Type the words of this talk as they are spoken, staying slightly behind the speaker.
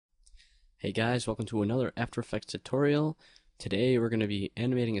Hey guys, welcome to another After Effects tutorial. Today we're going to be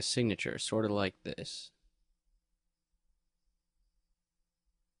animating a signature, sort of like this.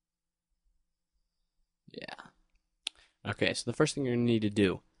 Yeah. Okay, so the first thing you're going to need to do,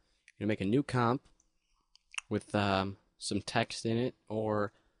 you're going to make a new comp with some text in it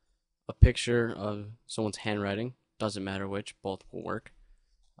or a picture of someone's handwriting. Doesn't matter which, both will work.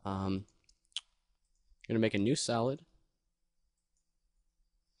 You're going to make a new solid.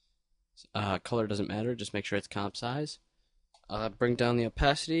 Color doesn't matter, just make sure it's comp size. Bring down the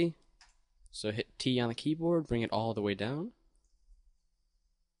opacity. So hit T on the keyboard, bring it all the way down.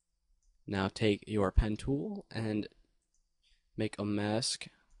 Now take your pen tool and make a mask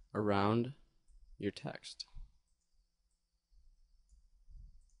around your text.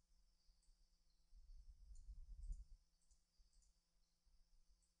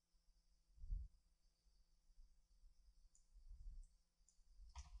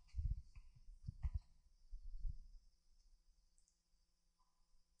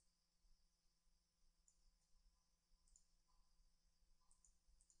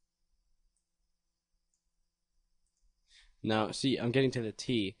 Now, see, I'm getting to the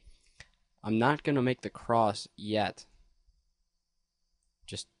T. I'm not going to make the cross yet.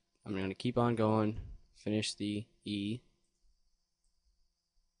 I'm going to keep on going, finish the E.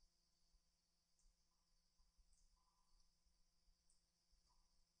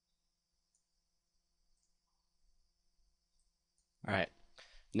 Alright,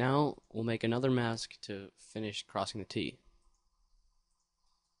 now we'll make another mask to finish crossing the T.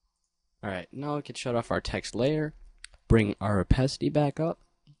 Alright, now we can shut off our text layer, bring our opacity back up,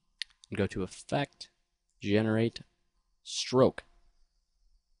 and go to Effect, Generate, Stroke.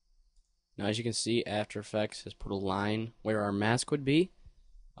 Now, as you can see, After Effects has put a line where our mask would be.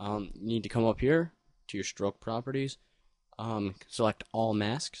 You need to come up here to your stroke properties, select all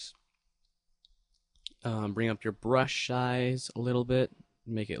masks, bring up your brush size a little bit,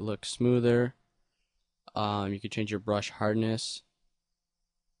 make it look smoother. You can change your brush hardness.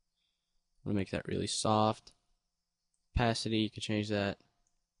 I'm going to make that really soft. Opacity, you can change that.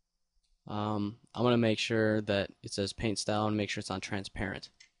 I'm going to make sure that it says paint style and make sure it's on transparent.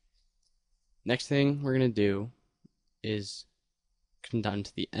 Next thing we're going to do is come down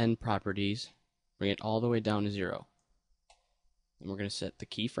to the end properties, bring it all the way down to 0. And we're going to set the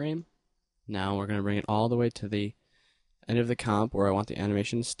keyframe. Now we're going to bring it all the way to the end of the comp where I want the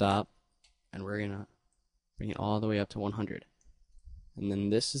animation to stop, and we're going to bring it all the way up to 100. And then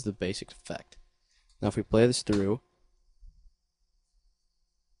this is the basic effect. Now if we play this through,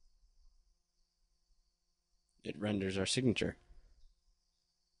 it renders our signature.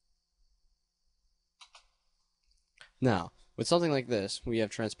 Now, with something like this, we have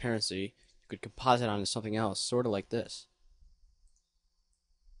transparency. You could composite onto something else, sort of like this.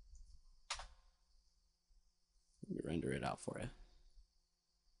 Let me render it out for you.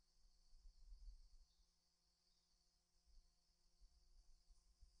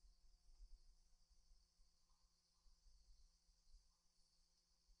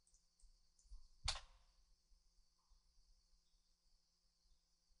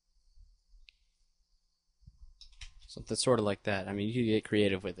 Something sort of like that. I mean, you can get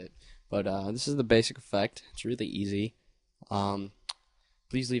creative with it. But this is the basic effect. It's really easy.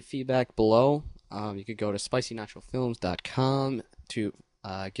 Please leave feedback below. You could go to spicynaturalfilms.com to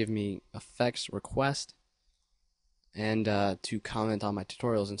give me effects request and to comment on my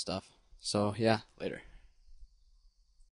tutorials and stuff. So yeah, later.